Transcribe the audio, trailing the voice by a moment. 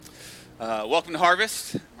Welcome to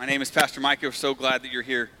Harvest. My name is Pastor Mike. We're so glad that you're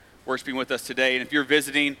here worshiping with us today. And if you're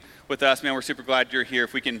visiting with us, man, we're super glad you're here.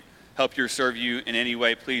 If we can help you or serve you in any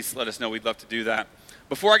way, please let us know. We'd love to do that.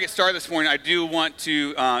 Before I get started this morning, I do want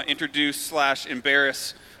to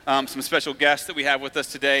introduce/embarrass some special guests that we have with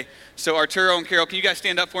us today. So Arturo and Carol, can you guys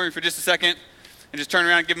stand up for me for just a second and just turn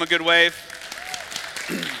around and give them a good wave?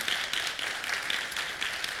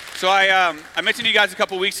 So I mentioned to you guys a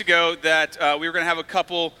couple weeks ago that we were going to have a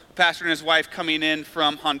couple, a pastor and his wife, coming in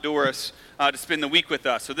from Honduras to spend the week with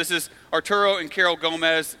us. So this is Arturo and Carol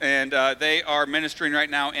Gomez, and they are ministering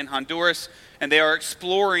right now in Honduras, and they are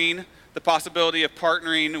exploring the possibility of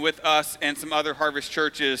partnering with us and some other Harvest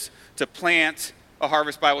churches to plant a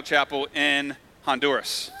Harvest Bible Chapel in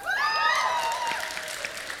Honduras.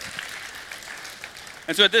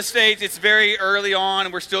 And so at this stage, it's very early on,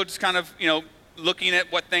 and we're still just kind of, looking at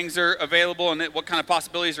what things are available and what kind of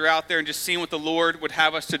possibilities are out there and just seeing what the Lord would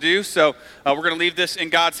have us to do. So we're going to leave this in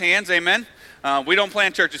God's hands, amen? We don't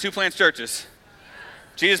plant churches. Who plants churches?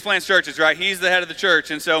 Jesus plants churches, right? He's the head of the church.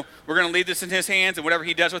 And so we're going to leave this in his hands, and whatever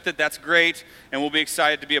he does with it, that's great. And we'll be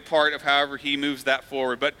excited to be a part of however he moves that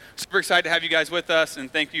forward. But super excited to have you guys with us,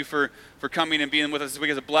 and thank you for coming and being with us this week.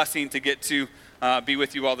 It's a blessing to get to be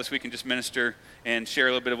with you all this week and just minister and share a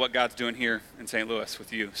little bit of what God's doing here in St. Louis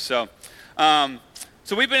with you. So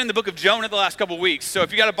we've been in the book of Jonah the last couple of weeks. So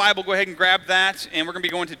if you got a Bible, go ahead and grab that, and we're going to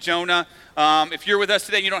be going to Jonah. If you're with us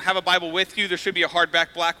today and you don't have a Bible with you, there should be a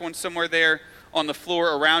hardback black one somewhere there on the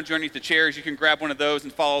floor around you underneath the chairs. You can grab one of those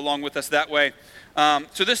and follow along with us that way.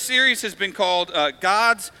 So this series has been called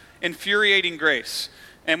God's Infuriating Grace.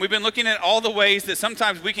 And we've been looking at all the ways that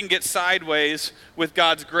sometimes we can get sideways with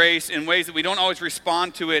God's grace in ways that we don't always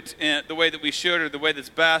respond to it in the way that we should or the way that's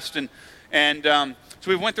best. So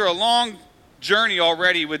we went through a long journey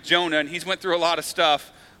already with Jonah, and he's went through a lot of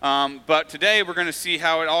stuff. But today we're going to see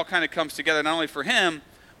how it all kind of comes together, not only for him,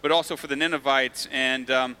 but also for the Ninevites. And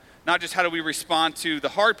not just how do we respond to the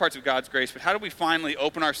hard parts of God's grace, but how do we finally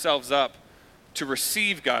open ourselves up to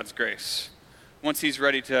receive God's grace once he's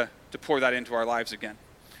ready to pour that into our lives again.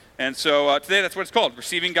 And so today that's what it's called,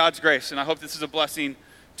 Receiving God's Grace. And I hope this is a blessing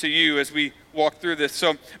to you as we walk through this.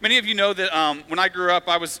 So many of you know that when I grew up,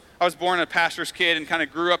 I was born a pastor's kid and kind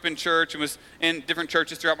of grew up in church and was in different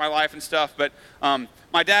churches throughout my life and stuff. But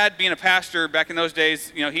my dad, being a pastor back in those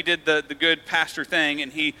days, he did the good pastor thing,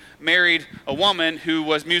 and he married a woman who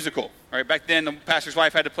was musical. Right? Back then, the pastor's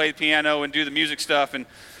wife had to play the piano and do the music stuff. And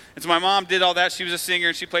so my mom did all that. She was a singer,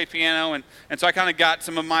 and she played piano. And so I kind of got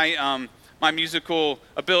some of my my musical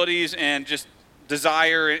abilities and just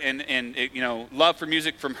desire and love for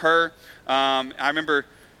music from her. I remember,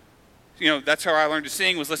 that's how I learned to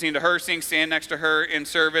sing, was listening to her sing, standing next to her in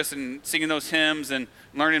service and singing those hymns and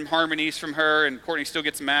learning harmonies from her. And Courtney still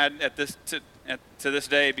gets mad at this to this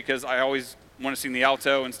day because I always want to sing the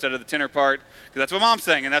alto instead of the tenor part, because that's what Mom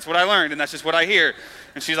sang and that's what I learned and that's just what I hear.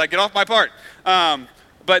 And she's like, get off my part.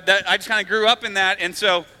 But I just kind of grew up in that. And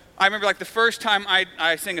so I remember the first time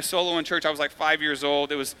I sang a solo in church, I was 5 years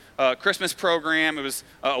old. It was a Christmas program. It was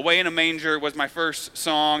Away in a Manger was my first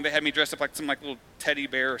song. They had me dressed up like some little teddy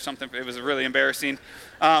bear or something. It was really embarrassing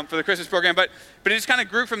for the Christmas program. But it just kind of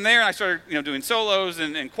grew from there, and I started doing solos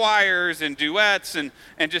and choirs and duets and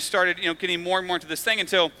just started getting more and more into this thing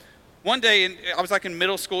until one day, I was in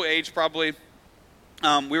middle school age probably.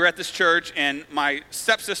 We were at this church, and my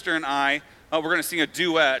stepsister and I we're going to sing a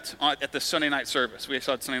duet at the Sunday night service. We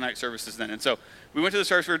actually had Sunday night services then. And so we went to the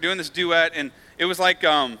service, we were doing this duet, and it was it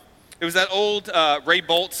was that old Ray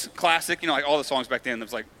Boltz classic, all the songs back then, there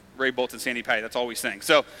was Ray Boltz and Sandy Patty, that's all we sang.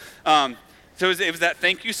 So it was that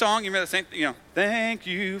thank you song, you remember that same, thank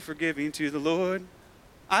you for giving to the Lord,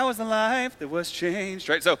 I was the life that was changed,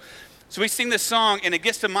 right? So we sing this song, and it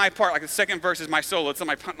gets to my part, the second verse is my solo, it's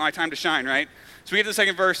my time to shine, right? So we get to the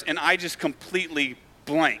second verse, and I just completely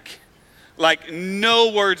blank.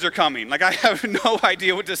 No words are coming. I have no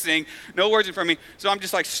idea what to sing. No words in front of me. So I'm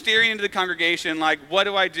just staring into the congregation, what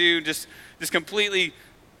do I do? Just completely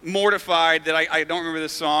mortified that I don't remember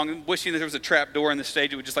this song, wishing that there was a trap door in the stage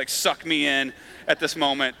that would just suck me in at this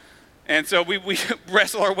moment. And so we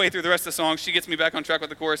wrestle our way through the rest of the song. She gets me back on track with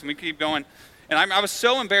the chorus, and we keep going. And I was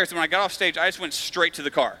so embarrassed when I got off stage, I just went straight to the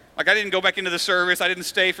car. I didn't go back into the service. I didn't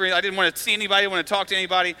stay for it. I didn't want to see anybody. I didn't want to talk to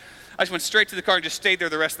anybody. I just went straight to the car and just stayed there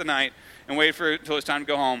the rest of the night and waited for it until it was time to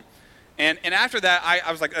go home. And after that,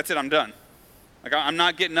 I was like, that's it, I'm done. I'm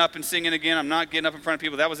not getting up and singing again. I'm not getting up in front of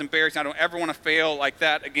people. That was embarrassing. I don't ever want to fail like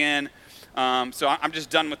that again. So I'm just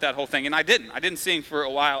done with that whole thing. And I didn't sing for a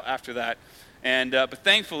while after that. But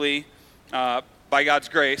thankfully, by God's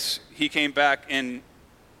grace, he came back and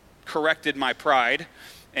corrected my pride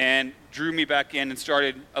and drew me back in and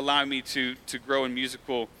started allowing me to grow in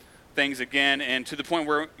musical things again. And to the point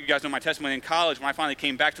where, you guys know my testimony, in college, when I finally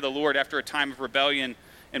came back to the Lord after a time of rebellion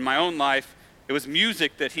in my own life, it was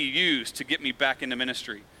music that he used to get me back into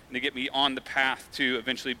ministry and to get me on the path to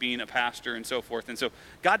eventually being a pastor and so forth. And so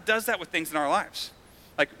God does that with things in our lives.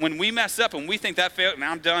 Like when we mess up and we think that failed, and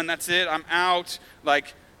I'm done, that's it, I'm out,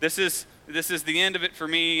 like this is the end of it for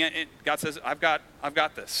me. God says, I've got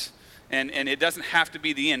this. And it doesn't have to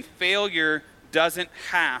be the end. Failure doesn't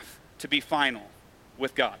have to be final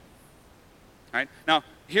with God. All right? Now,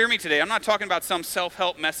 hear me today. I'm not talking about some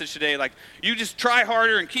self-help message today, like you just try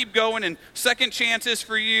harder and keep going and second chances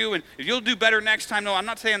for you and you'll do better next time. No, I'm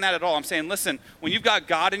not saying that at all. I'm saying, listen, when you've got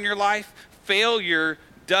God in your life, failure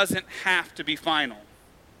doesn't have to be final,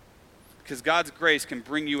 because God's grace can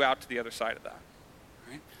bring you out to the other side of that.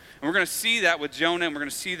 Right? And we're going to see that with Jonah, and we're going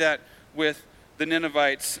to see that with the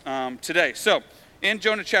Ninevites today. So in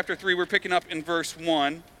Jonah chapter 3, we're picking up in verse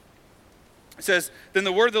 1. It says, "Then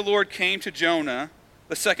the word of the Lord came to Jonah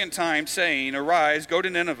the second time, saying, Arise, go to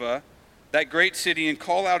Nineveh, that great city, and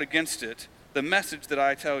call out against it the message that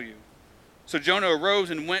I tell you. So Jonah arose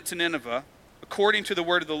and went to Nineveh, according to the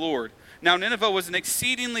word of the Lord. Now Nineveh was an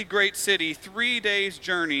exceedingly great city, 3 days'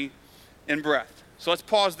 journey in breadth." So let's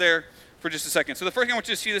pause there for just a second. So the first thing I want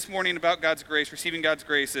you to see this morning about God's grace, receiving God's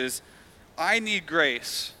grace, is I need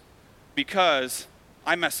grace because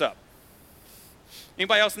I mess up.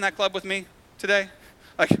 Anybody else in that club with me today?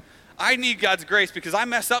 Like, I need God's grace because I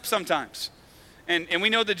mess up sometimes. And we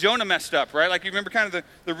know that Jonah messed up, right? Like, you remember kind of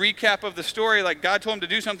the recap of the story, like God told him to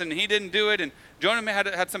do something and he didn't do it, and Jonah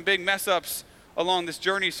had some big mess ups along this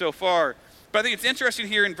journey so far. But I think it's interesting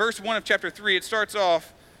here in verse 1 of chapter 3, it starts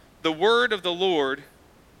off, the word of the Lord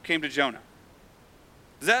came to Jonah.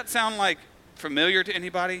 Does that sound like familiar to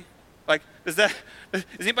anybody? Like, is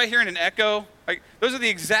anybody hearing an echo? Like, those are the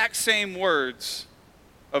exact same words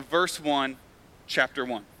of verse 1, chapter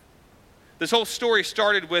 1. This whole story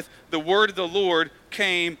started with the word of the Lord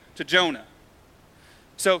came to Jonah.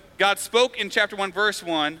 So God spoke in chapter 1, verse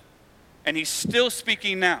 1, and he's still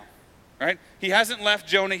speaking now, right? He hasn't left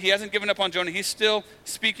Jonah. He hasn't given up on Jonah. He's still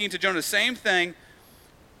speaking to Jonah. The same thing.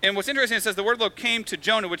 And what's interesting, it says the word of the Lord came to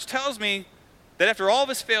Jonah, which tells me that after all of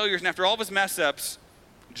his failures and after all of his mess ups,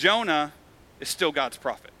 Jonah is still God's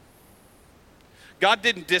prophet. God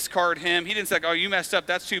didn't discard him. He didn't say, oh, you messed up,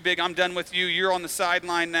 that's too big, I'm done with you, you're on the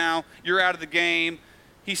sideline now, you're out of the game.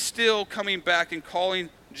 He's still coming back and calling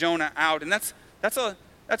Jonah out. And that's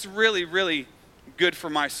really, really good for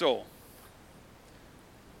my soul.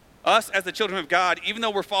 Us as the children of God, even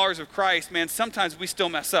though we're followers of Christ, man, sometimes we still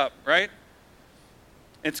mess up, right?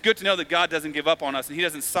 It's good to know that God doesn't give up on us and he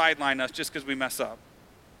doesn't sideline us just because we mess up.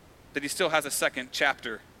 That he still has a second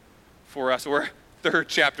chapter for us, or a third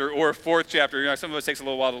chapter, or a fourth chapter. You know, some of us takes a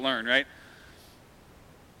little while to learn, right?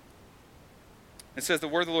 It says the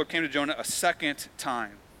word of the Lord came to Jonah a second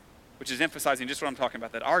time, which is emphasizing just what I'm talking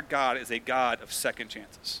about, that our God is a God of second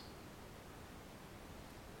chances.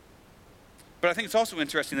 But I think it's also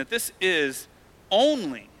interesting that this is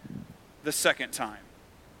only the second time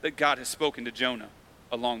that God has spoken to Jonah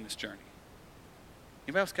along this journey.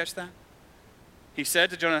 Anybody else catch that? He said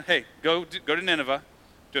to Jonah, hey, go to Nineveh.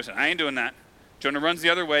 Jonah said, I ain't doing that. Jonah runs the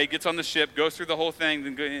other way, gets on the ship, goes through the whole thing,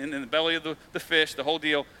 then in the belly of the fish, the whole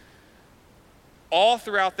deal. All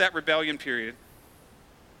throughout that rebellion period,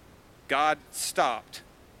 God stopped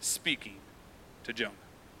speaking to Jonah.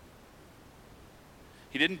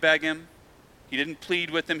 He didn't beg him. He didn't plead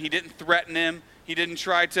with him. He didn't threaten him. He didn't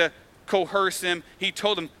try to coerce him. He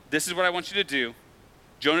told him, this is what I want you to do.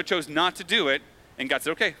 Jonah chose not to do it, and God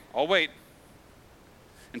said, okay, I'll wait.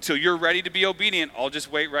 Until you're ready to be obedient, I'll just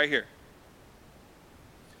wait right here.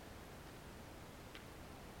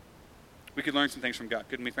 We could learn some things from God,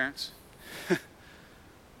 couldn't we, parents?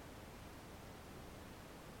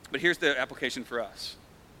 But here's the application for us.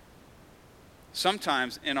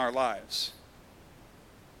 Sometimes in our lives,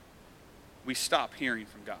 we stop hearing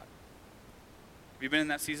from God. Have you been in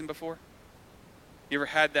that season before? You ever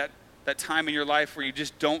had that time in your life where you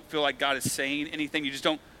just don't feel like God is saying anything? You just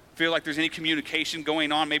don't feel like there's any communication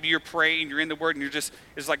going on. Maybe you're praying, you're in the Word, and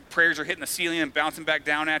it's like prayers are hitting the ceiling and bouncing back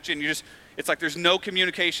down at you, and it's like there's no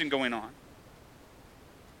communication going on.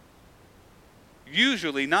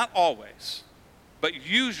 Usually, not always, but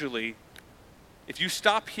usually, if you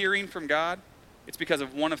stop hearing from God, it's because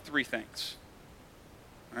of one of three things.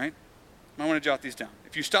 All right? I want to jot these down.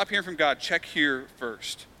 If you stop hearing from God, check here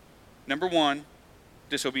first. Number one,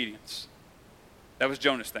 disobedience. That was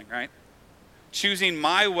Jonah's thing, right? Choosing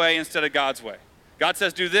my way instead of God's way. God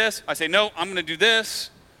says, do this. I say, no, I'm going to do this.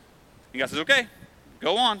 And God says, okay,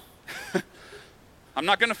 go on. I'm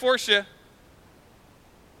not going to force you.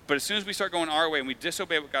 But as soon as we start going our way and we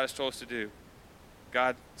disobey what God has told us to do,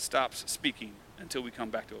 God stops speaking until we come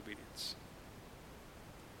back to obedience.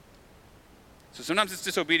 So sometimes it's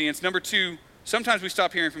disobedience. Number two, sometimes we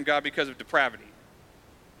stop hearing from God because of depravity.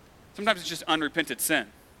 Sometimes it's just unrepented sin.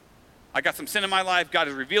 I got some sin in my life. God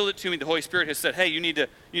has revealed it to me. The Holy Spirit has said, hey, you need to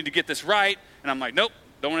get this right. And I'm like, nope,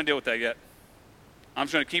 don't want to deal with that yet. I'm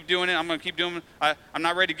just going to keep doing it. I'm going to keep doing it. I'm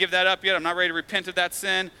not ready to give that up yet. I'm not ready to repent of that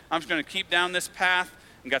sin. I'm just going to keep down this path.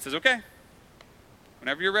 And God says, okay,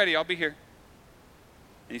 whenever you're ready, I'll be here.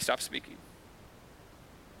 And he stops speaking.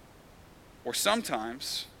 Or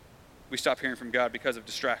sometimes we stop hearing from God because of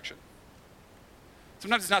distraction.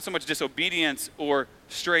 Sometimes it's not so much disobedience or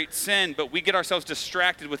straight sin, but we get ourselves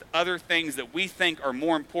distracted with other things that we think are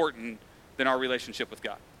more important than our relationship with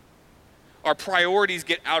God. Our priorities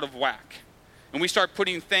get out of whack, and we start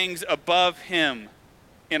putting things above him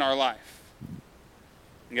in our life.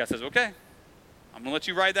 And God says, okay, I'm going to let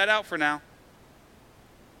you ride that out for now.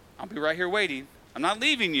 I'll be right here waiting. I'm not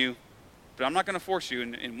leaving you, but I'm not going to force you.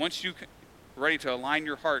 And once you're ready to align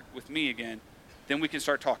your heart with me again, then we can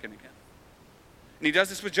start talking again. And he does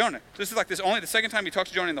this with Jonah. This is like only the second time he talks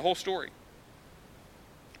to Jonah in the whole story.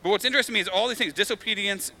 But what's interesting to me is all these things,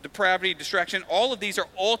 disobedience, depravity, distraction, all of these are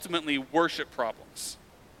ultimately worship problems.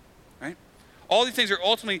 Right? All these things are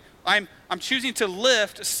ultimately, I'm choosing to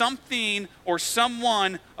lift something or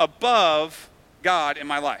someone above God in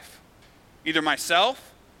my life. Either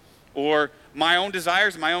myself or my own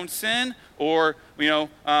desires, my own sin, or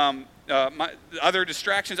my other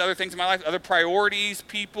distractions, other things in my life, other priorities,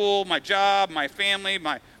 people, my job, my family,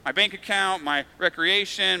 my bank account, my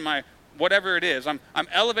recreation, my whatever it is. I'm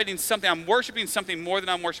elevating something. I'm worshiping something more than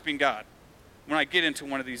I'm worshiping God when I get into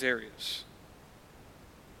one of these areas.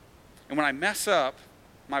 And when I mess up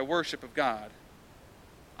my worship of God,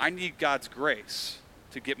 I need God's grace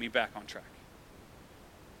to get me back on track.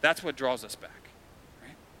 That's what draws us back.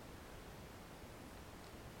 Right?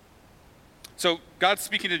 So God's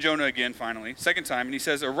speaking to Jonah again, finally, second time, and he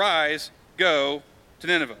says, arise, go to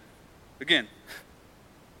Nineveh. Again,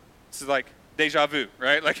 this is like deja vu,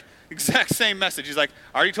 right? Like exact same message. He's like,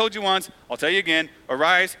 I already told you once, I'll tell you again,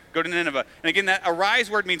 arise, go to Nineveh. And again, that arise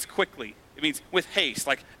word means quickly. It means with haste,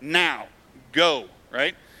 like now, go,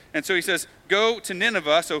 right? And so he says, go to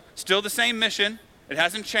Nineveh, so still the same mission. It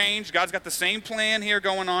hasn't changed. God's got the same plan here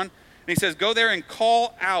going on. And he says, go there and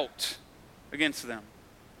call out against them.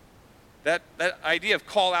 That idea of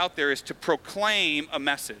call out there is to proclaim a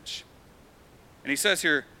message. And he says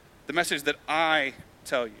here, the message that I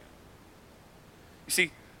tell you. You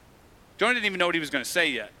see, Jonah didn't even know what he was going to say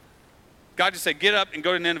yet. God just said, get up and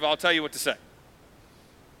go to Nineveh. I'll tell you what to say.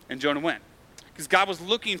 And Jonah went. Because God was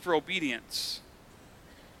looking for obedience.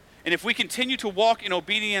 And if we continue to walk in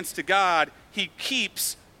obedience to God, he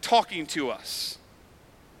keeps talking to us.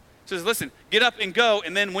 He says, listen, get up and go,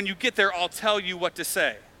 and then when you get there, I'll tell you what to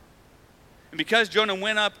say. And because Jonah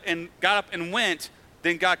got up and went,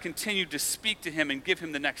 then God continued to speak to him and give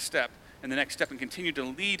him the next step, and continued to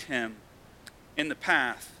lead him in the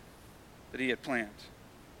path that he had planned.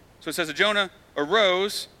 So it says that Jonah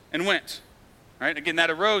arose and went. Right? Again, that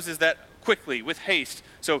arose is that quickly, with haste.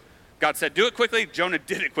 So God said, do it quickly. Jonah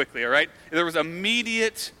did it quickly, all right? There was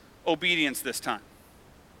immediate obedience this time,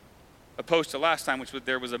 opposed to last time,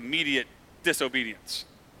 there was immediate disobedience,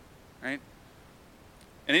 right?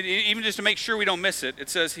 And even just to make sure we don't miss it, it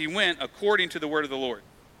says he went according to the word of the Lord,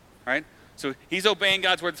 right? So he's obeying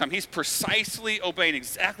God's word this time. He's precisely obeying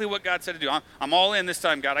exactly what God said to do. I'm all in this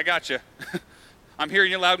time, God. I got you. I'm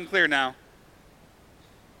hearing you loud and clear now.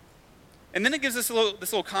 And then it gives us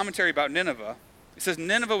this little commentary about Nineveh. It says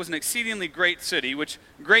Nineveh was an exceedingly great city, which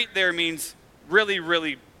great there means really,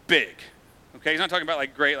 really big. Okay, he's not talking about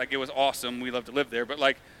like great, like it was awesome, we love to live there, but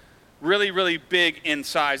like really, really big in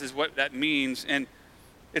size is what that means. And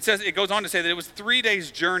it goes on to say that it was 3 days'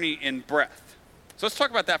 journey in breadth. So let's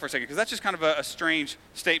talk about that for a second, because that's just kind of a strange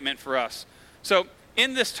statement for us. So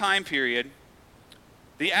in this time period,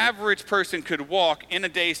 the average person could walk in a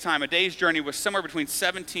day's time. A day's journey was somewhere between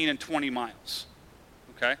 17 and 20 miles.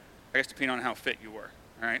 Okay? I guess depending on how fit you were.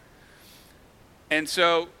 All right? And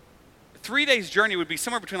so 3 days' journey would be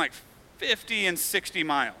somewhere between like 50 and 60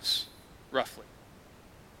 miles, roughly.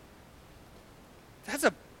 That's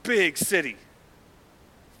a big city.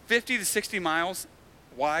 50 to 60 miles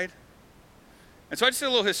wide. And so I just did a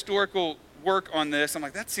little historical work on this. I'm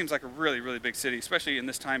like, that seems like a really, really big city, especially in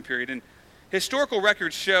this time period. And historical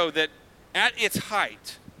records show that at its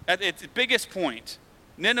height, at its biggest point,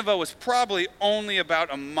 Nineveh was probably only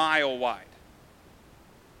about a mile wide.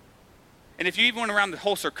 And if you even went around the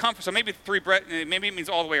whole circumference, so maybe maybe it means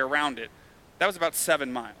all the way around it, that was about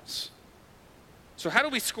 7 miles. So how do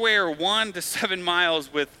we square 1 to 7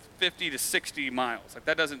 miles with 50 to 60 miles? Like,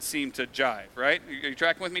 that doesn't seem to jive, right? Are you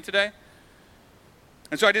tracking with me today?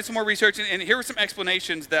 And so I did some more research, and here were some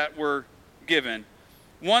explanations that were given.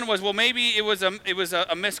 One was, well, maybe it was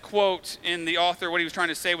a misquote in the author. What he was trying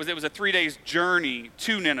to say was it was a 3 days journey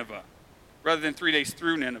to Nineveh rather than 3 days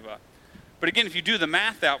through Nineveh. But again, if you do the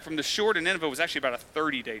math out, from the shore to Nineveh was actually about a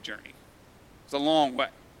 30-day journey. It's a long way.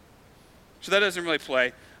 So that doesn't really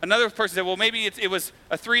play. Another person said, well, maybe it was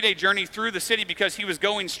a 3-day journey through the city because he was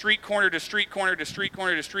going street corner to street corner to street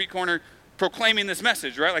corner to street corner proclaiming this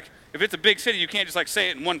message, right? Like, if it's a big city, you can't just like say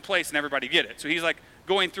it in one place and everybody get it. So he's like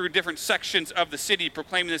going through different sections of the city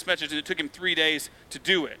proclaiming this message, and it took him 3 days to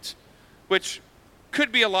do it, which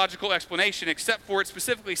could be a logical explanation, except for it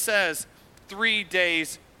specifically says 3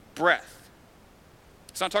 days breadth.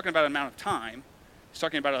 It's not talking about an amount of time. It's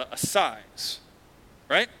talking about a size,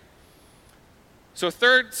 right? So a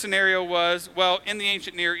third scenario was, well, in the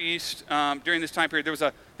ancient Near East, during this time period, we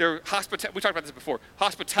talked about this before.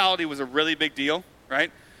 Hospitality was a really big deal,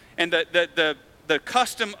 right? And the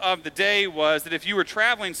custom of the day was that if you were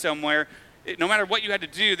traveling somewhere, no matter what you had to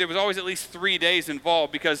do, there was always at least 3 days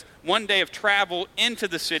involved, because 1 day of travel into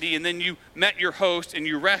the city, and then you met your host and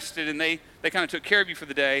you rested, and they kind of took care of you for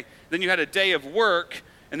the day. Then you had a day of work,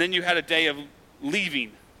 and then you had a day of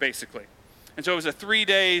leaving, basically. And so it was a 3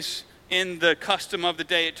 days in the custom of the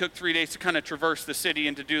day. It took 3 days to kind of traverse the city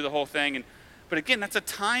and to do the whole thing. But again, that's a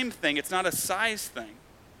time thing. It's not a size thing.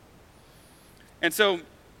 And so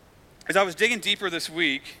as I was digging deeper this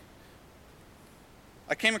week,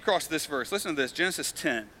 I came across this verse. Listen to this, Genesis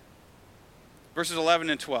 10, verses 11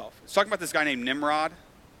 and 12. It's talking about this guy named Nimrod.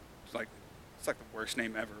 It's like the worst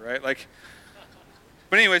name ever, right?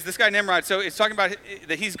 But anyways, this guy Nimrod, so it's talking about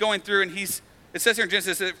that he's going through, and it says here in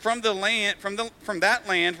Genesis that from that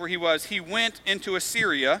land where he was, he went into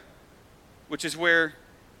Assyria, which is where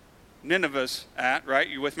Nineveh's at, right?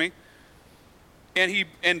 You with me?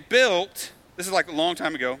 And built, this is like a long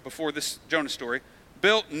time ago, before this Jonah story,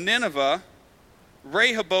 built Nineveh,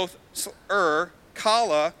 Rehoboth,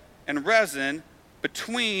 Calah, and Rezin,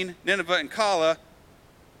 between Nineveh and Calah.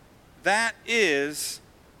 That is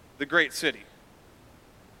the great city.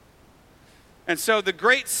 And so the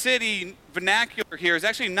great city vernacular here is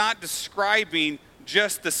actually not describing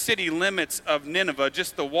just the city limits of Nineveh,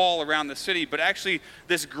 just the wall around the city, but actually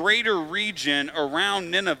this greater region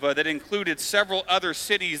around Nineveh that included several other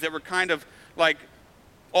cities that were kind of like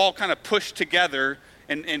all kind of pushed together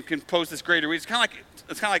and composed this greater region. It's kind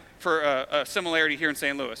of like for a similarity here in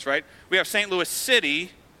St. Louis, right? We have St. Louis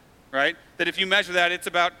City, right? That if you measure that, it's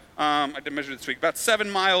about, I did measure this week, about 7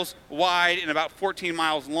 miles wide and about 14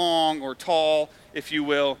 miles long or tall, if you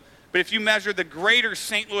will. But if you measure the greater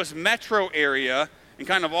St. Louis metro area and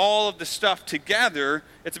kind of all of the stuff together,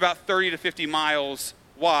 it's about 30 to 50 miles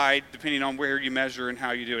wide, depending on where you measure and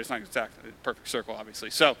how you do it. It's not exactly a perfect circle, obviously.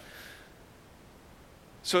 So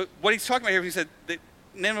what he's talking about here, he said that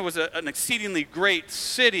Nineveh was an exceedingly great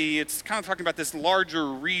city. It's kind of talking about this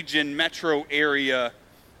larger region, metro area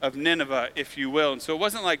of Nineveh, if you will. And so it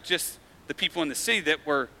wasn't like just the people in the city that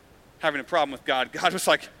were having a problem with God. God was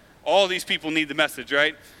like, all these people need the message,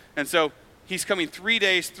 right? And so he's coming 3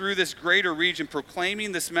 days through this greater region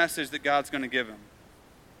proclaiming this message that God's going to give him.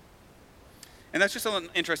 And that's just an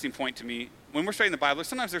interesting point to me. When we're studying the Bible,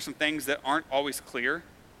 sometimes there's some things that aren't always clear.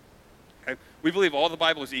 Okay? We believe all the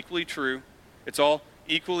Bible is equally true. It's all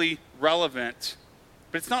equally relevant,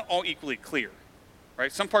 but it's not all equally clear,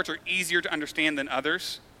 right? Some parts are easier to understand than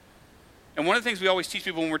others. And one of the things we always teach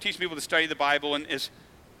people when we're teaching people to study the Bible is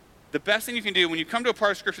the best thing you can do when you come to a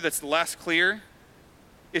part of Scripture that's less clear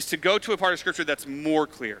is to go to a part of Scripture that's more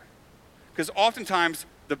clear. Because oftentimes,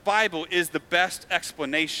 the Bible is the best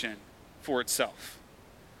explanation for itself.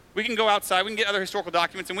 We can go outside, we can get other historical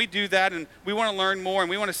documents, and we do that, and we want to learn more, and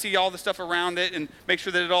we want to see all the stuff around it and make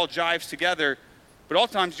sure that it all jives together. But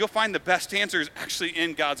oftentimes, you'll find the best answers actually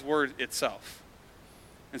in God's Word itself.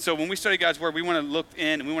 And so when we study God's Word, we want to look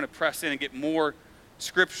in and we want to press in and get more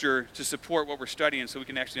Scripture to support what we're studying so we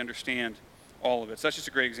can actually understand all of it. So that's just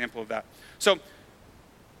a great example of that. So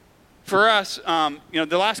for us,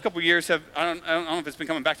 the last couple of years I don't know if it's been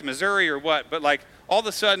coming back to Missouri or what, but like all of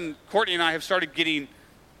a sudden, Courtney and I have started getting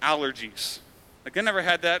allergies. Like I never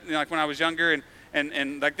had that, like when I was younger,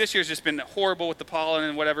 and like this year's just been horrible with the pollen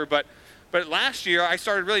and whatever. But last year, I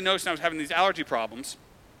started really noticing I was having these allergy problems,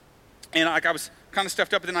 and like I was kind of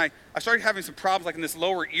stuffed up. And then I started having some problems like in this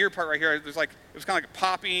lower ear part right here. It was kind of like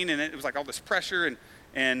popping, and it was like all this pressure,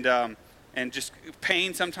 and and just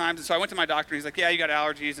pain sometimes. And so I went to my doctor, and he's like, yeah, you got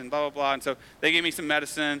allergies and blah, blah, blah. And so they gave me some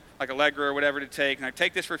medicine, like Allegra or whatever to take. And I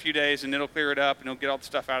take this for a few days, and it'll clear it up, and it'll get all the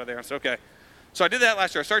stuff out of there. I said, okay. So I did that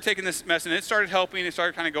last year. I started taking this medicine, and it started helping. It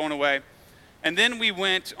started kind of going away. And then we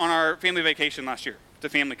went on our family vacation last year to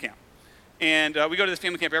family camp. And we go to this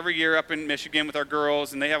family camp every year up in Michigan with our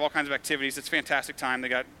girls, and they have all kinds of activities. It's a fantastic time. They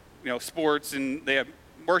got, sports, and they have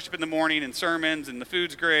worship in the morning and sermons, and the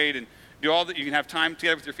food's great, and do all that. You can have time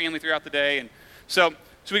together with your family throughout the day. And so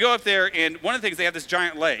we go up there, and one of the things, they have this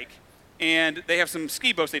giant lake, and they have some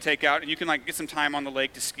ski boats they take out, and you can get some time on the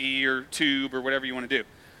lake to ski or tube or whatever you want to do.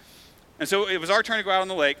 And so it was our turn to go out on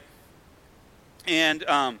the lake, and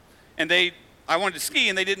I wanted to ski,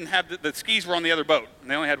 and they didn't have the skis were on the other boat,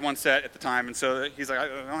 and they only had one set at the time. And so he's like, I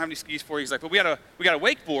don't have any skis for you. He's like, but we got a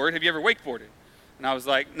wakeboard. Have you ever wakeboarded? And I was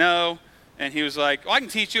like, no. And he was like, I can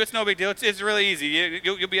teach you. It's no big deal. It's really easy.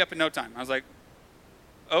 You'll be up in no time. I was like,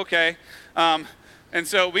 okay. And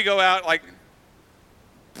so we go out,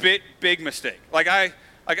 big mistake. I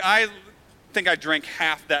think I drank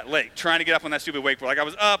half that lake trying to get up on that stupid wakeboard. I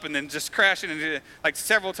was up and then just crashing and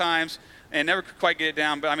several times and never could quite get it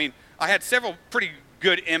down. But I had several pretty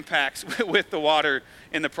good impacts with the water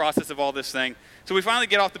in the process of all this thing. So we finally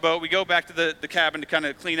get off the boat. We go back to the cabin to kind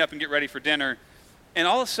of clean up and get ready for dinner. And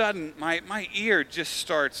all of a sudden, my ear just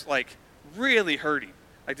starts really hurting.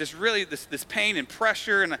 This pain and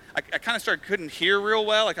pressure, and I kind of couldn't hear real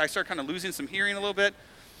well. I started kind of losing some hearing a little bit.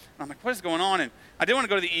 And I'm like, what is going on? And I didn't want to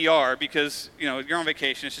go to the ER because, you're on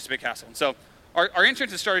vacation. It's just a big hassle. And so our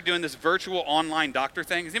interns have started doing this virtual online doctor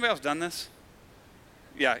thing. Has anybody else done this?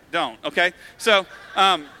 Yeah, don't. Okay. So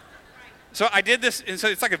I did this, and so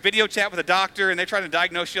it's like a video chat with a doctor, and they try to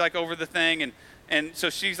diagnose you over the thing. And so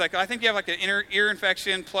she's like, I think you have an ear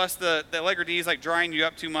infection, plus the Allegra D is drying you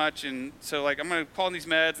up too much. And so I'm going to call in these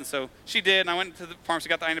meds. And so she did. And I went to the pharmacy,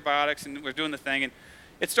 got the antibiotics, and we're doing the thing. And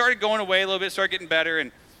it started going away a little bit, started getting better.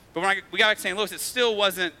 But when we got back to St. Louis, it still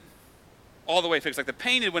wasn't all the way fixed. The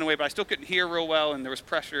pain had went away, but I still couldn't hear real well, and there was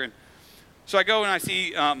pressure. And so I go and I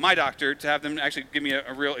see my doctor to have them actually give me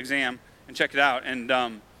a real exam and check it out. And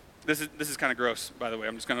this is kind of gross, by the way.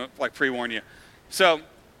 I'm just going to pre-warn you. So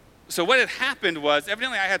what had happened was,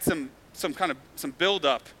 evidently I had some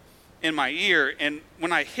buildup in my ear, and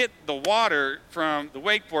when I hit the water from the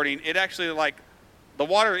wakeboarding, it actually the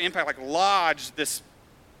water impact lodged this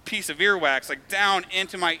piece of earwax down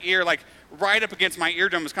into my ear, right up against my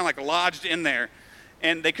eardrum. It was kind of lodged in there,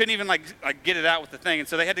 and they couldn't even get it out with the thing. And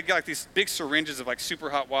so they had to get these big syringes of super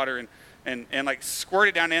hot water and squirt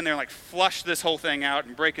it down in there and flush this whole thing out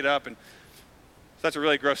and break it up. And so that's a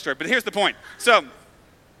really gross story. But here's the point. So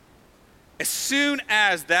as soon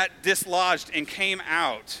as that dislodged and came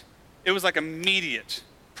out, it was immediate.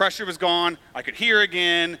 Pressure was gone. I could hear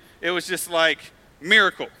again. It was just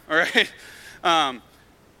miracle, all right?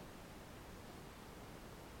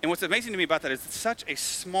 And what's amazing to me about that is it's such a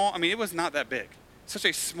small, it was not that big. Such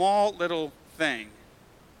a small little thing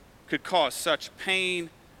could cause such pain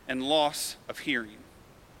and loss of hearing.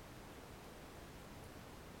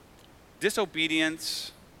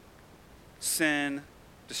 Disobedience, sin,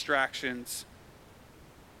 distractions,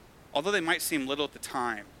 although they might seem little at the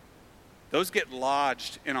time, those get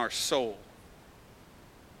lodged in our soul,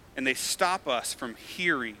 and they stop us from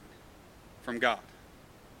hearing from God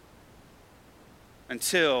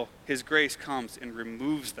until His grace comes and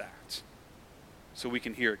removes that so we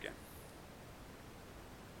can hear again.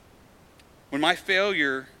 When my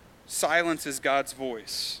failure silences God's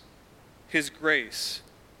voice, His grace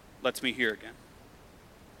lets me hear again.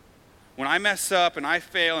 When I mess up and I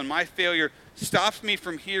fail and my failure stops me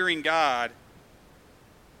from hearing God,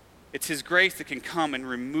 it's His grace that can come and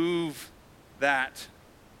remove that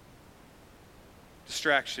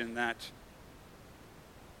distraction, that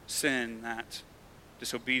sin, that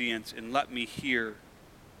disobedience, and let me hear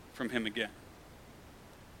from Him again.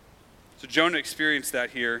 So Jonah experienced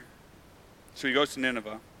that here. So he goes to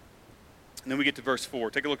Nineveh. And then we get to verse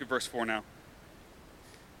 4. Take a look at verse 4 now.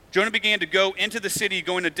 Jonah began to go into the city,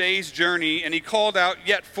 going a day's journey, and he called out,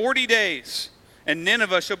 "Yet 40 days, and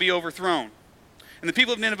Nineveh shall be overthrown." And the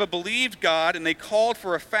people of Nineveh believed God, and they called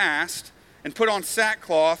for a fast and put on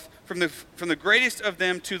sackcloth from the greatest of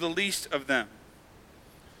them to the least of them.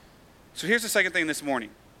 So here's the second thing this morning.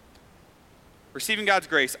 Receiving God's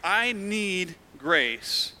grace. I need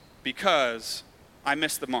grace because I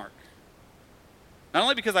miss the mark. Not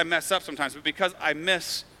only because I mess up sometimes, but because I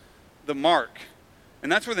miss the mark.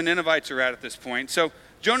 And that's where the Ninevites are at this point. So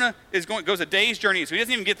Jonah goes a day's journey, so he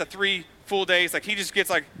doesn't even get the 3 full days. He just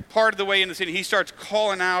gets part of the way in the city. He starts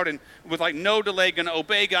calling out and with no delay going to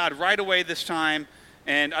obey God right away this time.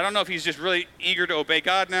 And I don't know if he's just really eager to obey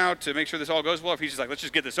God now to make sure this all goes well, if he's just like, let's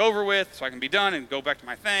just get this over with so I can be done and go back to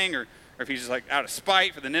my thing, or if he's just like out of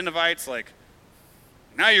spite for the Ninevites, like,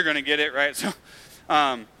 now you're going to get it, right? So,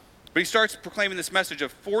 but he starts proclaiming this message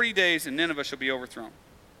of 40 days and Nineveh shall be overthrown.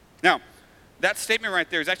 Now, that statement right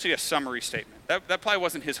there is actually a summary statement. That probably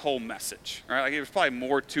wasn't his whole message, right? Like, there was probably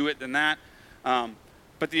more to it than that.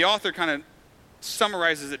 But the author kind of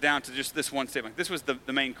summarizes it down to just this one statement. This was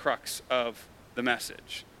the main crux of the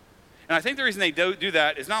message. And I think the reason they do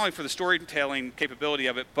that is not only for the storytelling capability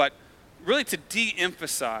of it, but really to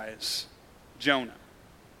de-emphasize Jonah.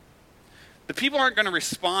 The people aren't going to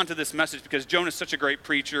respond to this message because Jonah's such a great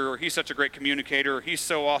preacher, or he's such a great communicator, or he's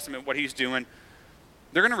so awesome at what he's doing.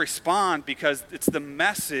 They're going to respond because it's the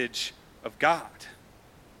message of God.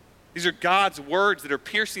 These are God's words that are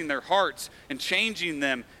piercing their hearts and changing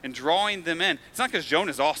them and drawing them in. It's not because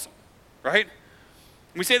Jonah's awesome, right?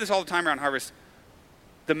 We say this all the time around Harvest.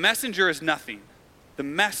 The messenger is nothing. The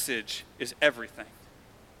message is everything,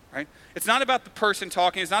 right? It's not about the person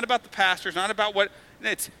talking. It's not about the pastor. It's not about what...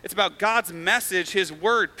 It's about God's message, his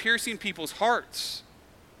word, piercing people's hearts.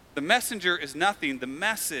 The messenger is nothing. The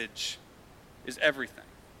message is everything.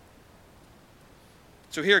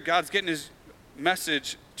 So here, God's getting his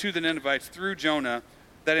message to the Ninevites through Jonah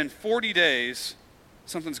that in 40 days,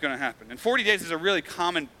 something's going to happen. And 40 days is a really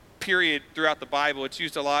common period throughout the Bible. It's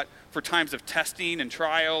used a lot for times of testing and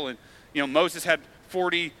trial. And, Moses had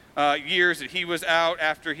 40 years that he was out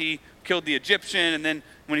after he killed the Egyptian, and then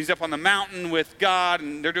when he's up on the mountain with God,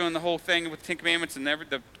 and they're doing the whole thing with the Ten Commandments and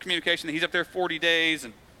the communication, he's up there 40 days,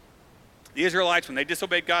 and the Israelites, when they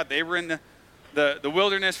disobeyed God, they were in the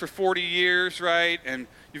wilderness for 40 years, right? And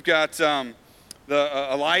you've got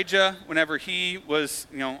Elijah, whenever he was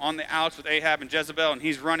on the outs with Ahab and Jezebel, and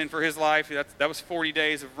he's running for his life, that was 40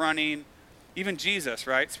 days of running. Even Jesus,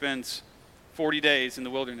 right, spends 40 days in the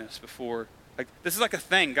wilderness before. Like, this is like a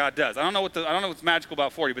thing God does. I don't know what's magical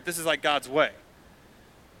about 40, but this is like God's way.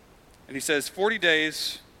 And he says 40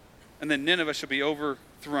 days, and then Nineveh shall be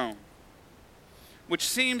overthrown, which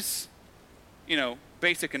seems,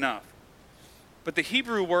 basic enough. But the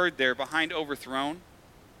Hebrew word there behind overthrown,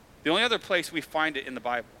 the only other place we find it in the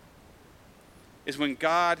Bible is when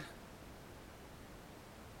God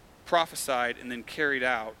prophesied and then carried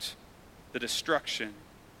out the destruction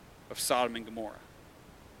of Sodom and Gomorrah.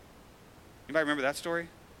 Anybody remember that story?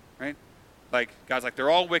 Right? Like, God's like, they're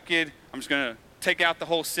all wicked. I'm just going to take out the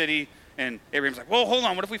whole city. And Abraham's like, well, hold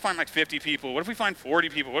on. What if we find like 50 people? What if we find 40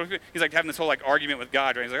 people? He's like having this whole like argument with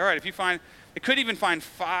God. Right? He's like, all right, they could even find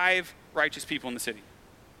 5 righteous people in the city.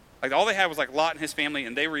 Like, all they had was like Lot and his family,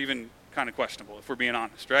 and they were even kind of questionable, if we're being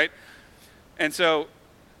honest, right? And so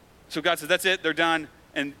God says, that's it, they're done,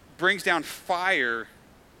 and brings down fire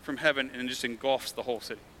from heaven and just engulfs the whole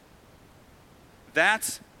city.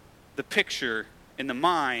 That's the picture in the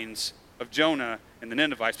minds of Jonah and the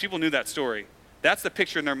Ninevites. People knew that story. That's the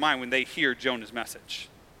picture in their mind when they hear Jonah's message.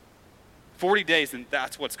 40 days, and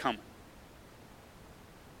that's what's coming.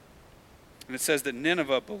 And it says that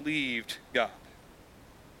Nineveh believed God.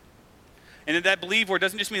 And that believe word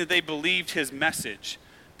doesn't just mean that they believed his message,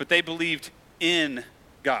 but they believed in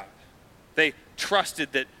God. They trusted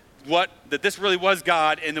that this really was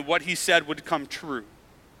God, and that what he said would come true.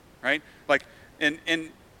 Right? Like, and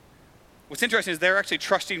what's interesting is they're actually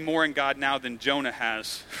trusting more in God now than Jonah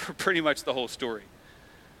has for pretty much the whole story.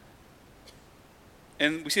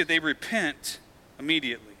 And we see that they repent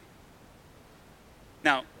immediately.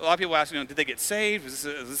 Now, a lot of people ask, did they get saved? Is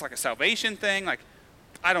this like a salvation thing? Like,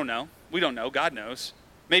 I don't know. We don't know. God knows.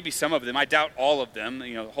 Maybe some of them. I doubt all of them.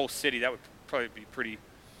 The whole city, that would probably be pretty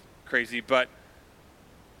crazy. But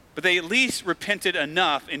they at least repented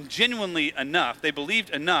enough, and genuinely enough. They believed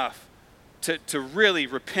enough to really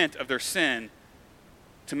repent of their sin,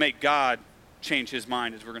 to make God change his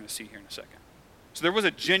mind, as we're going to see here in a second. So there was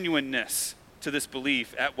a genuineness to this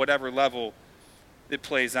belief at whatever level it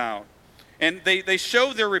plays out. And they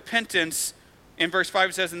show their repentance. In verse 5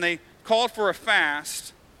 it says, and they called for a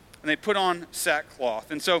fast, and they put on sackcloth.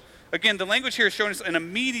 And so, again, the language here is showing us an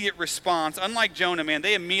immediate response. Unlike Jonah, man,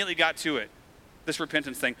 they immediately got to it, this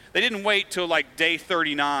repentance thing. They didn't wait till like day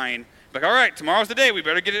 39. Like, all right, tomorrow's the day. We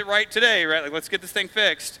better get it right today, right? Like, let's get this thing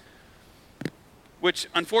fixed. Which,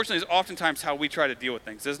 unfortunately, is oftentimes how we try to deal with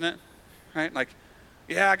things, isn't it? Right? Like,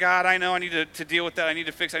 yeah, God, I know I need to deal with that. I need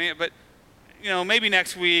to fix it. But, maybe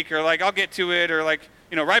next week, or like, I'll get to it, or like,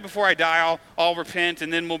 right before I die, I'll repent,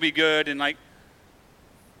 and then we'll be good. And like,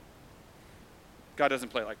 God doesn't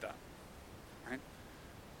play like that, right?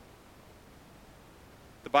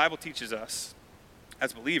 The Bible teaches us,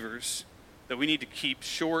 as believers, that we need to keep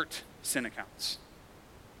short sin accounts.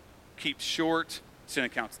 Keep short sin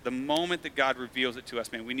accounts. The moment that God reveals it to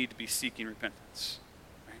us, man, we need to be seeking repentance.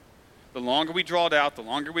 Right? The longer we draw it out, the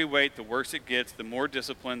longer we wait, the worse it gets, the more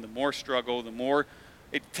discipline, the more struggle, the more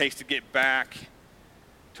it takes to get back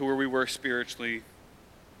to where we were spiritually.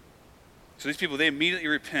 So these people, they immediately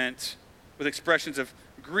repent with expressions of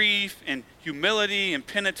grief and humility and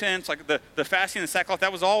penitence. Like the fasting and sackcloth,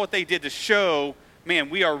 that was all what they did to show, man,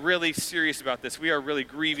 we are really serious about this. We are really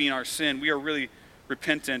grieving our sin. We are really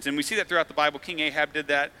repentant. And we see that throughout the Bible. King Ahab did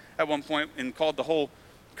that at one point and called the whole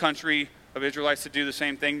country of Israelites to do the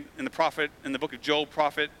same thing. In the book of Joel,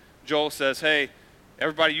 prophet Joel says, hey,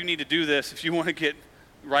 everybody, you need to do this if you want to get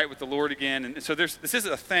right with the Lord again. And so this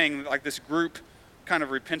isn't a thing, like this group kind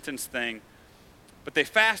of repentance thing. But they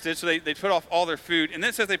fasted, so they put off all their food. And then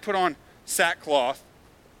it says they put on sackcloth.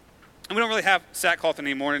 And we don't really have sackcloth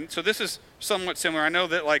anymore. And so this is somewhat similar. I know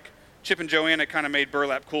that like Chip and Joanna kind of made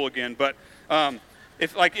burlap cool again. But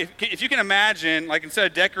if you can imagine, like instead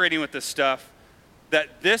of decorating with this stuff,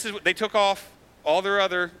 that this is what they took off all their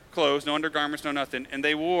other clothes, no undergarments, no nothing, and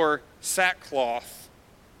they wore sackcloth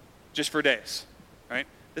just for days, right?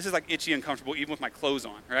 This is like itchy and uncomfortable even with my clothes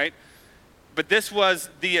on, right? But this was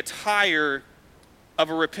the attire of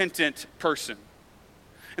a repentant person.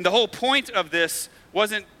 And the whole point of this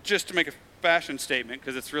wasn't just to make a fashion statement,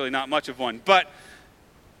 because it's really not much of one, but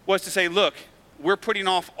was to say, look, we're putting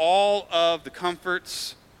off all of the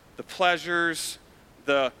comforts, the pleasures,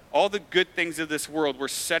 all the good things of this world. We're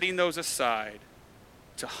setting those aside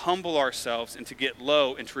to humble ourselves and to get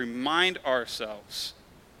low and to remind ourselves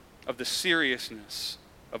of the seriousness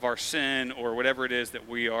of our sin or whatever it is that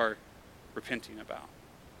we are repenting about.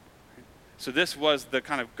 So this was the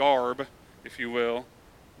kind of garb, if you will,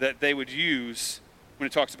 that they would use when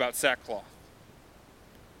it talks about sackcloth.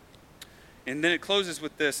 And then it closes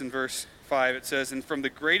with this in verse 5. It says, and from the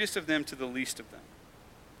greatest of them to the least of them,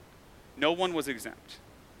 no one was exempt.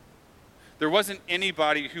 There wasn't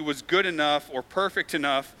anybody who was good enough or perfect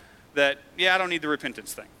enough that, I don't need the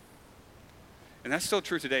repentance thing. And that's still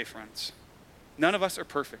true today, friends. None of us are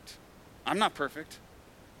perfect. I'm not perfect.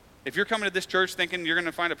 If you're coming to this church thinking you're going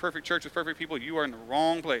to find a perfect church with perfect people, you are in the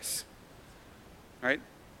wrong place. Right?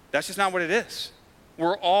 That's just not what it is.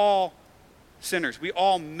 We're all sinners. We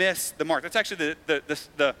all miss the mark. That's actually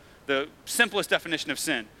the simplest definition of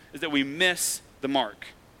sin, is that we miss the mark.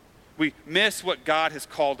 We miss what God has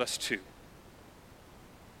called us to.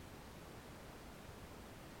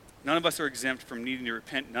 None of us are exempt from needing to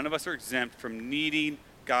repent. None of us are exempt from needing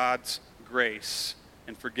God's grace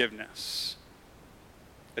and forgiveness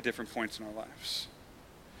at different points in our lives.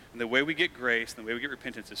 And the way we get grace and the way we get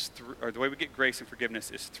repentance is through, or the way we get grace and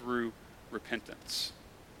forgiveness is through repentance.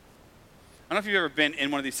 I don't know if you've ever been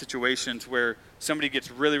in one of these situations where somebody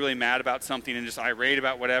gets really, really mad about something and just irate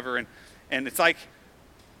about whatever, and it's like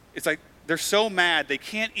they're so mad they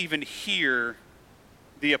can't even hear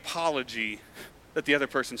the apology that the other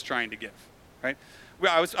person's trying to give, right?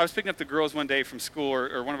 I was picking up the girls one day from school,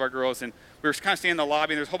 or one of our girls, and we were kind of standing in the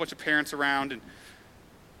lobby, and there was a whole bunch of parents around,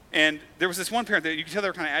 and there was this one parent that you could tell they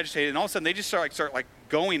were kind of agitated, and all of a sudden they just start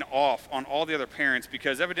going off on all the other parents,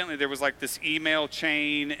 because evidently there was like this email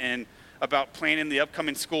chain and about planning the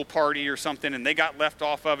upcoming school party or something, and they got left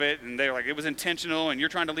off of it, and they were like, it was intentional, and you're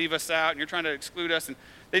trying to leave us out, and you're trying to exclude us, and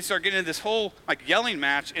they start getting into this whole like yelling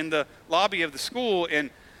match in the lobby of the school,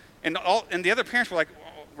 and the other parents were like,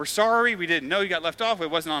 we're sorry, we didn't know you got left off,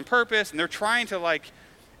 it wasn't on purpose, and they're trying to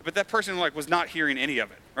but that person was not hearing any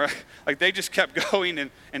of it, right? Like they just kept going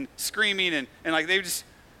and screaming, and like they just,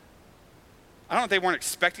 I don't know if they weren't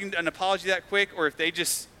expecting an apology that quick, or if they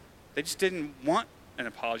just didn't want an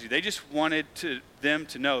apology. They just wanted them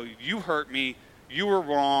to know, you hurt me, you were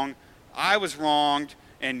wrong, I was wronged,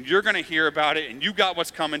 and you're going to hear about it, and you got what's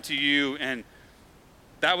coming to you, and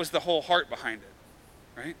that was the whole heart behind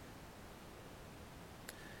it, right?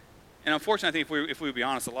 And unfortunately, I think if we would be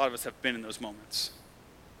honest, a lot of us have been in those moments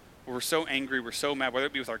where we're so angry, we're so mad, whether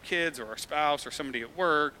it be with our kids or our spouse or somebody at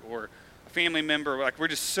work or a family member, we're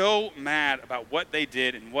just so mad about what they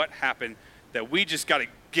did and what happened that we just got to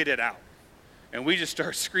get it out. And we just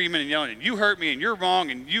start screaming and yelling, and you hurt me, and you're wrong,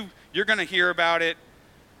 and you're going to hear about it.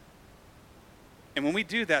 And when we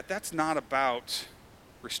do that, that's not about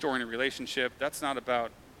restoring a relationship. That's not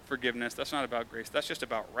about forgiveness. That's not about grace. That's just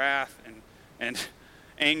about wrath and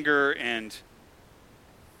anger. And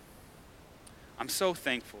I'm so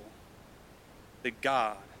thankful that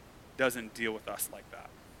God doesn't deal with us like that.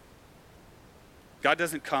 God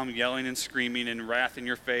doesn't come yelling and screaming and wrath in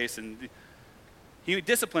your face. And he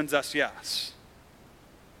disciplines us, yes.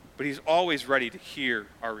 But he's always ready to hear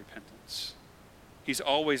our repentance. He's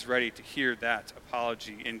always ready to hear that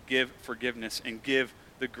apology and give forgiveness and give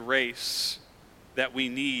the grace that we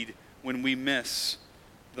need when we miss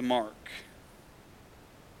the mark.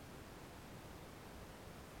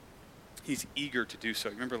 He's eager to do so.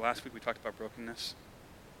 Remember last week we talked about brokenness?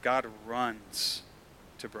 God runs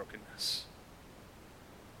to brokenness.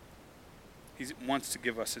 He wants to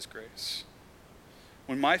give us his grace.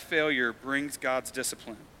 When my failure brings God's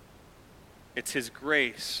discipline, it's his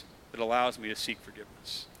grace that allows me to seek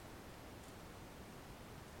forgiveness.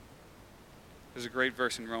 There's a great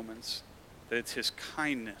verse in Romans that it's his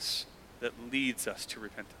kindness that leads us to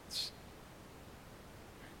repentance.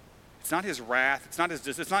 It's not his wrath. It's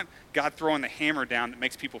not God throwing the hammer down that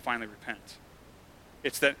makes people finally repent.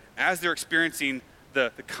 It's that as they're experiencing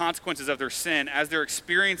the consequences of their sin, as they're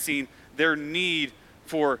experiencing their need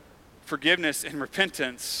for forgiveness and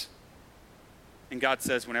repentance, and God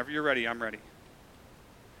says, whenever you're ready, I'm ready.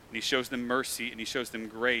 And he shows them mercy and he shows them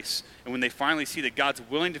grace. And when they finally see that God's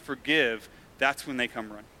willing to forgive, that's when they come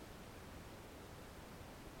running.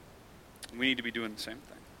 We need to be doing the same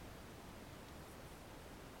thing.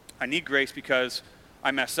 I need grace because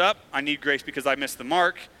I mess up. I need grace because I miss the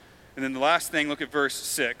mark. And then the last thing, look at verse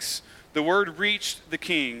 6. The word reached the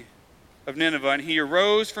king of Nineveh, and he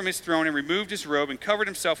arose from his throne and removed his robe and covered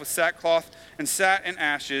himself with sackcloth and sat in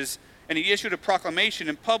ashes. And he issued a proclamation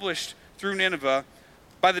and published through Nineveh,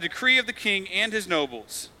 by the decree of the king and his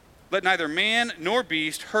nobles, let neither man nor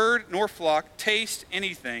beast, herd nor flock taste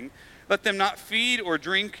anything. Let them not feed or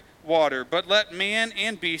drink water, but let man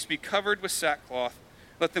and beast be covered with sackcloth.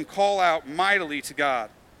 Let them call out mightily to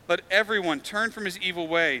God. Let everyone turn from his evil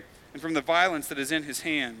way and from the violence that is in his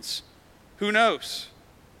hands. Who knows?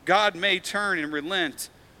 God may turn and relent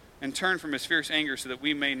and turn from his fierce anger so that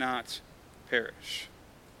we may not perish.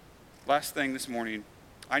 Last thing this morning,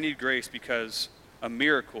 I need grace because a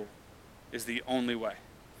miracle is the only way.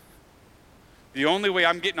 The only way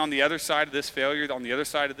I'm getting on the other side of this failure, on the other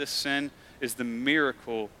side of this sin, is the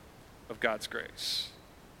miracle of God's grace.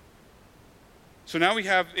 So now we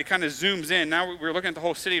have, it kind of zooms in. Now we're looking at the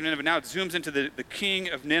whole city of Nineveh. Now it zooms into the king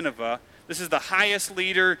of Nineveh. This is the highest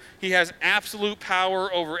leader. He has absolute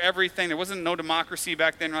power over everything. There wasn't no democracy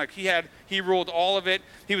back then. Like he ruled all of it.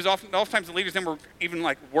 He was oftentimes the leaders then were even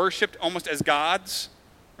like worshipped almost as gods,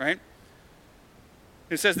 right?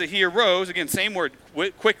 It says that he arose, again, same word,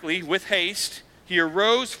 quickly, with haste. He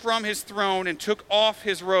arose from his throne and took off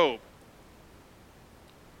his robe.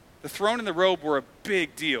 The throne and the robe were a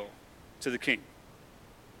big deal to the king.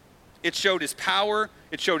 It showed his power.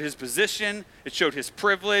 It showed his position. It showed his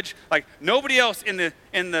privilege. Like nobody else in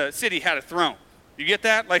the city had a throne. You get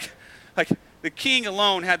that? Like the king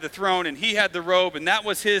alone had the throne and he had the robe and that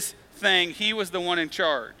was his thing. He was the one in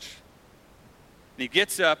charge. And he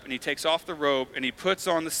gets up and he takes off the robe and he puts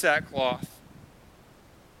on the sackcloth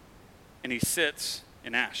and he sits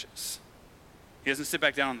in ashes. He doesn't sit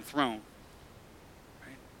back down on the throne.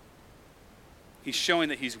 Right? He's showing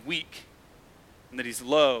that he's weak and that he's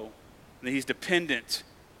low and that he's dependent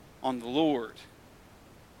on the Lord.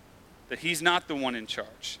 That he's not the one in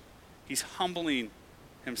charge. He's humbling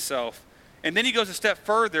himself. And then he goes a step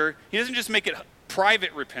further. He doesn't just make it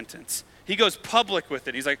private repentance. He goes public with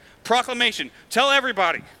it. He's like, proclamation, tell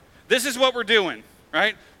everybody, this is what we're doing,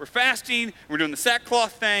 right? We're fasting, we're doing the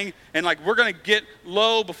sackcloth thing, and like we're going to get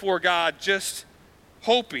low before God just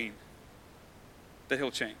hoping that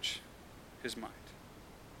he'll change his mind.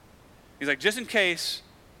 He's like, just in case,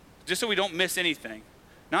 just so we don't miss anything,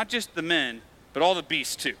 not just the men, but all the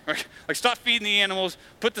beasts too. Like stop feeding the animals,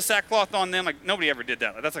 put the sackcloth on them. Like nobody ever did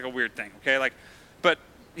that. That's like a weird thing, okay? Like, but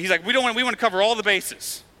he's like, we want to cover all the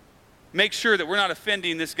bases. Make sure that we're not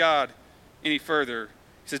offending this God any further.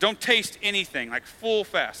 He says, don't taste anything, like full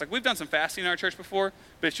fast. Like we've done some fasting in our church before,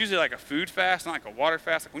 but it's usually like a food fast, not like a water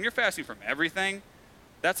fast. Like when you're fasting from everything,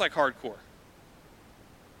 that's like hardcore.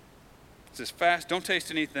 It says fast, don't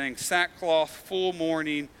taste anything, sackcloth, full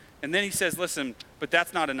mourning. And then he says, listen, but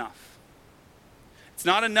that's not enough. It's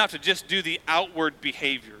not enough to just do the outward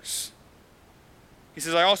behaviors. He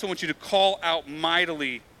says, I also want you to call out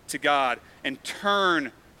mightily to God and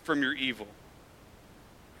turn from your evil.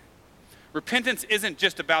 Repentance isn't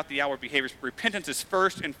just about the outward behaviors. Repentance is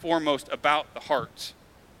first and foremost about the heart.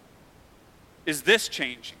 Is this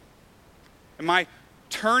changing? Am I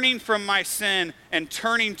turning from my sin and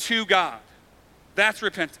turning to God? That's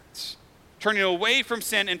repentance. Turning away from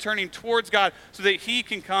sin and turning towards God so that he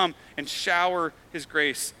can come and shower his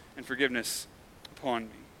grace and forgiveness upon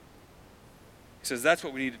me. He says that's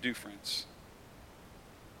what we need to do, friends.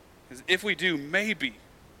 Because if we do, maybe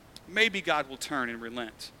God will turn and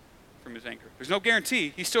relent from his anger. There's no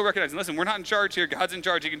guarantee. He's still recognizing, listen, we're not in charge here. God's in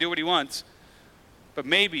charge. He can do what he wants. But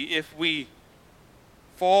maybe if we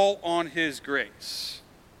fall on his grace,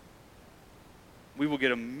 we will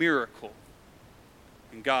get a miracle,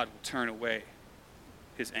 and God will turn away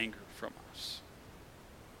his anger from us.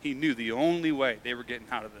 He knew the only way they were getting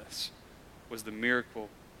out of this was the miracle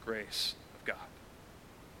grace of God.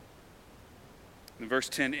 And verse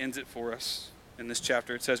 10 ends it for us in this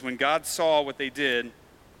chapter. It says, when God saw what they did,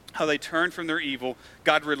 how they turned from their evil,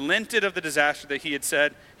 God relented of the disaster that he had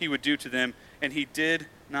said he would do to them, and he did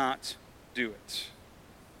not do it.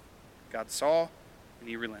 God saw, and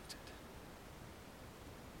he relented.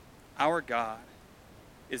 Our God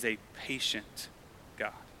is a patient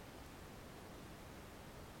God.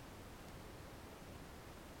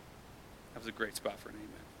 That was a great spot for an amen.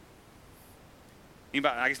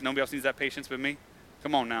 Anybody, I guess nobody else needs that patience but me.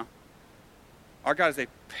 Come on now. Our God is a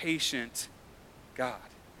patient God.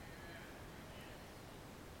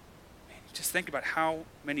 Man, just think about how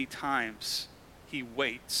many times he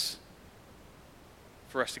waits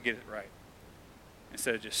for us to get it right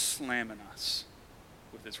instead of just slamming us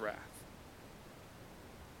with his wrath.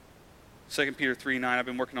 2 Peter 3:9, I've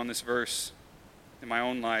been working on this verse in my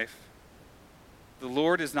own life. The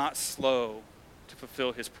Lord is not slow to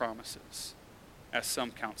fulfill his promises, as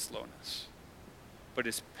some count slowness, but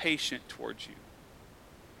is patient towards you,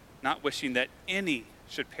 not wishing that any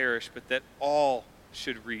should perish, but that all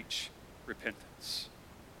should reach repentance.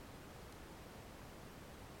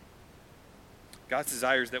 God's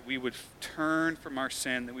desire is that we would turn from our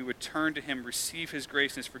sin, that we would turn to him, receive his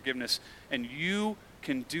grace and his forgiveness, and you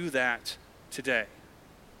can do that today.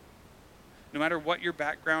 No matter what your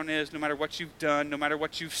background is, no matter what you've done, no matter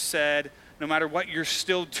what you've said, no matter what you're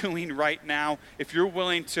still doing right now, if you're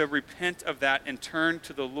willing to repent of that and turn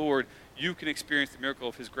to the Lord, you can experience the miracle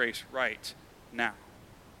of his grace right now.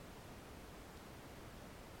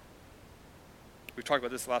 We've talked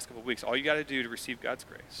about this the last couple of weeks. All you got to do to receive God's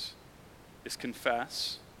grace is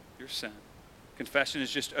confess your sin. Confession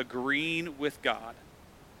is just agreeing with God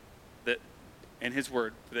that, and his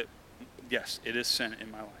word, that yes, it is sin in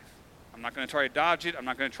my life. I'm not going to try to dodge it. I'm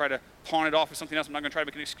not going to try to pawn it off with something else. I'm not going to try to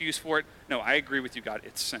make an excuse for it. No, I agree with you, God.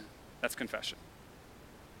 It's sin. That's confession.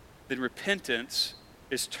 Then repentance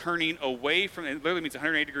is turning away from, it literally means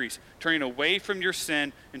 180 degrees, turning away from your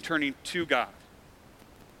sin and turning to God.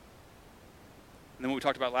 And then what we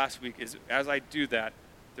talked about last week is as I do that,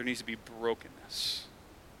 there needs to be brokenness.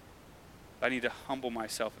 I need to humble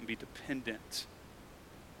myself and be dependent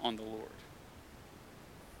on the Lord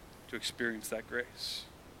to experience that grace.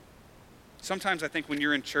 Sometimes I think when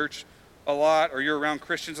you're in church a lot or you're around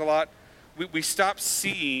Christians a lot, we stop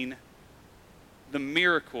seeing the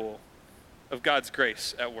miracle of God's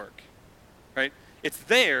grace at work, right? It's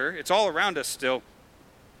there, it's all around us still,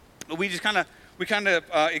 but we just kind of,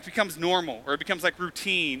 it becomes normal or it becomes like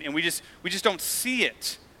routine, and we just don't see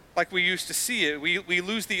it like we used to see it. We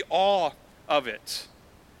lose the awe of it,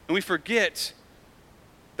 and we forget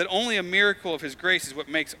that only a miracle of his grace is what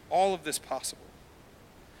makes all of this possible.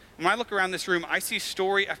 When I look around this room, I see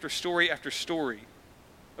story after story after story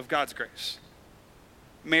of God's grace.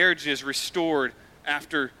 Marriages restored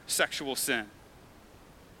after sexual sin.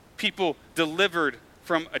 People delivered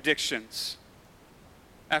from addictions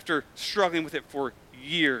after struggling with it for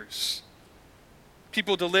years.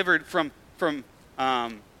 People delivered from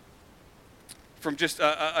just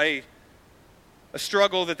a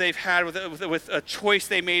struggle that they've had with a choice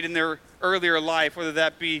they made in their earlier life, whether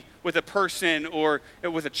that be with a person or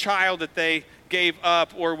with a child that they gave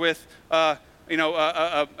up, or with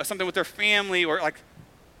something with their family, or like,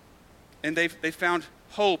 and they found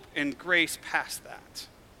hope and grace past that.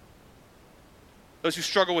 Those who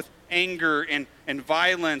struggle with anger and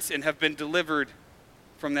violence and have been delivered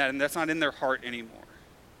from that, and that's not in their heart anymore.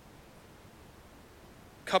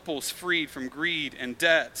 Couples freed from greed and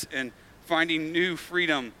debt and finding new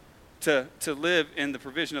freedom to live in the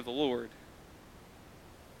provision of the Lord.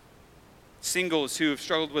 Singles who have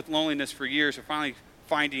struggled with loneliness for years are finally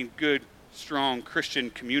finding good, strong Christian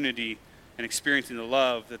community and experiencing the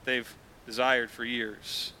love that they've desired for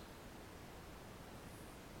years.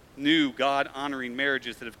 New God-honoring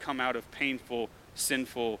marriages that have come out of painful,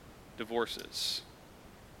 sinful divorces.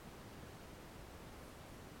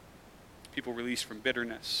 People released from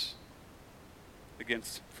bitterness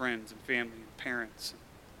against friends and family and parents.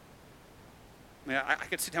 I mean, I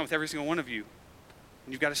could sit down with every single one of you,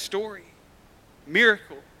 and you've got a story.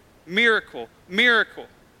 Miracle, miracle, miracle.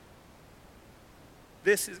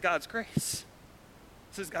 This is God's grace.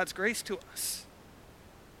 This is God's grace to us.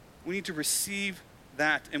 We need to receive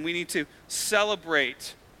that, and we need to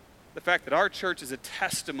celebrate the fact that our church is a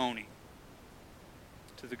testimony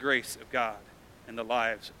to the grace of God in the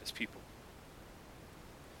lives of his people.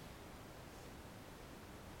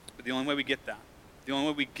 But the only way we get that The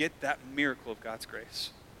only way we get that miracle of God's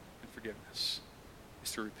grace and forgiveness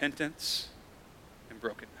is through repentance and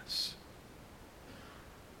brokenness.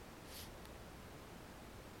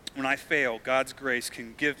 When I fail, God's grace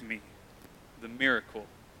can give me the miracle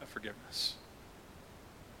of forgiveness.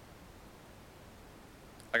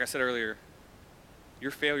 Like I said earlier,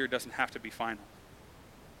 your failure doesn't have to be final.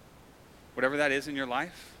 Whatever that is in your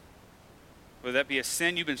life, whether that be a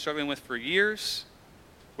sin you've been struggling with for years,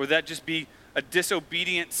 whether that just be a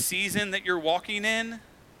disobedient season that you're walking in,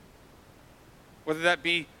 whether that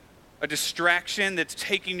be a distraction that's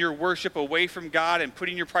taking your worship away from God and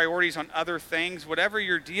putting your priorities on other things, whatever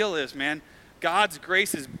your deal is, man, God's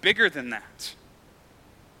grace is bigger than that.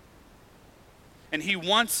 And he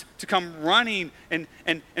wants to come running and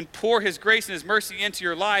pour his grace and his mercy into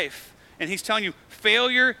your life. And he's telling you,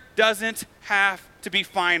 failure doesn't have to be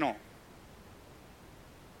final.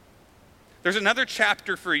 There's another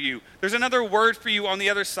chapter for you. There's another word for you on the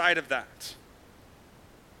other side of that.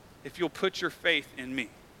 If you'll put your faith in me.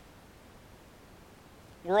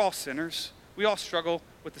 We're all sinners. We all struggle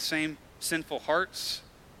with the same sinful hearts.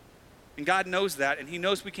 And God knows that, and he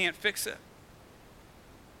knows we can't fix it.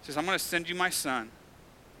 He says, I'm going to send you my son.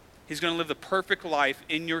 He's going to live the perfect life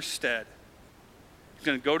in your stead. He's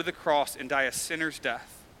going to go to the cross and die a sinner's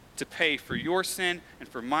death to pay for your sin and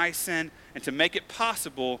for my sin and to make it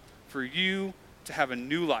possible for you to have a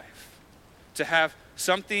new life, to have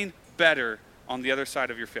something better on the other side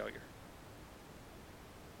of your failure.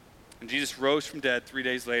 And Jesus rose from dead 3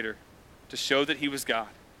 days later to show that he was God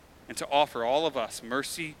and to offer all of us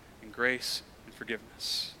mercy and grace and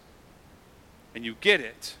forgiveness. And you get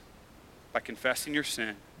it by confessing your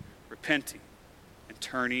sin, repenting, and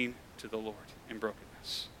turning to the Lord in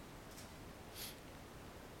brokenness.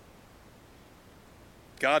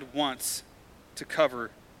 God wants to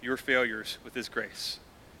cover your failures with his grace.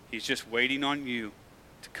 He's just waiting on you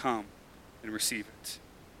to come and receive it.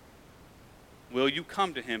 Will you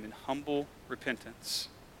come to him in humble repentance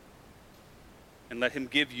and let him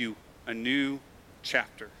give you a new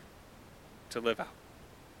chapter to live out?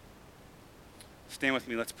 Stand with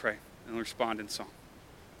me, let's pray, and respond in song.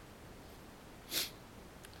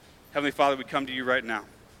 Heavenly Father, we come to you right now.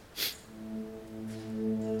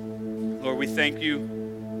 Lord, we thank you,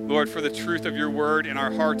 Lord, for the truth of your word in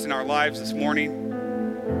our hearts and our lives this morning.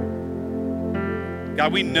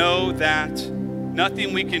 God, we know that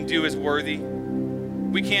nothing we can do is worthy.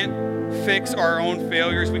 We can't fix our own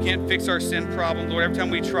failures. We can't fix our sin problems. Lord, every time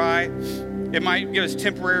we try, it might give us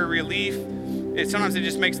temporary relief. Sometimes it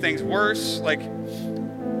just makes things worse.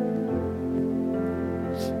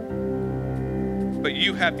 But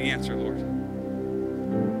you have the answer, Lord.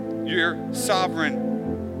 Your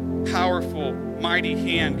sovereign, powerful, mighty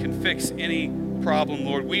hand can fix any problem,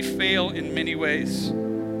 Lord. We fail in many ways,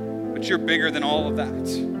 but you're bigger than all of that.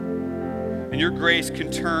 And your grace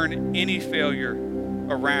can turn any failure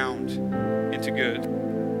around into good.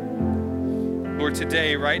 Lord,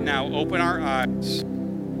 today, right now, open our eyes.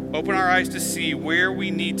 Open our eyes to see where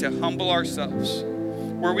we need to humble ourselves,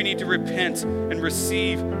 where we need to repent and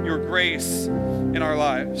receive your grace in our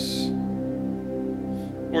lives.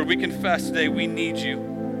 Lord, we confess today we need you.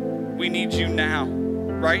 We need you now,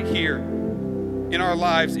 right here, in our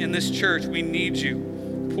lives, in this church. We need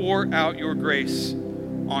you. Pour out your grace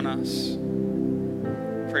on us.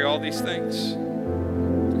 Pray all these things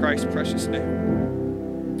in Christ's precious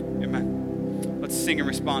name. Amen. Let's sing and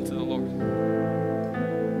respond to the Lord.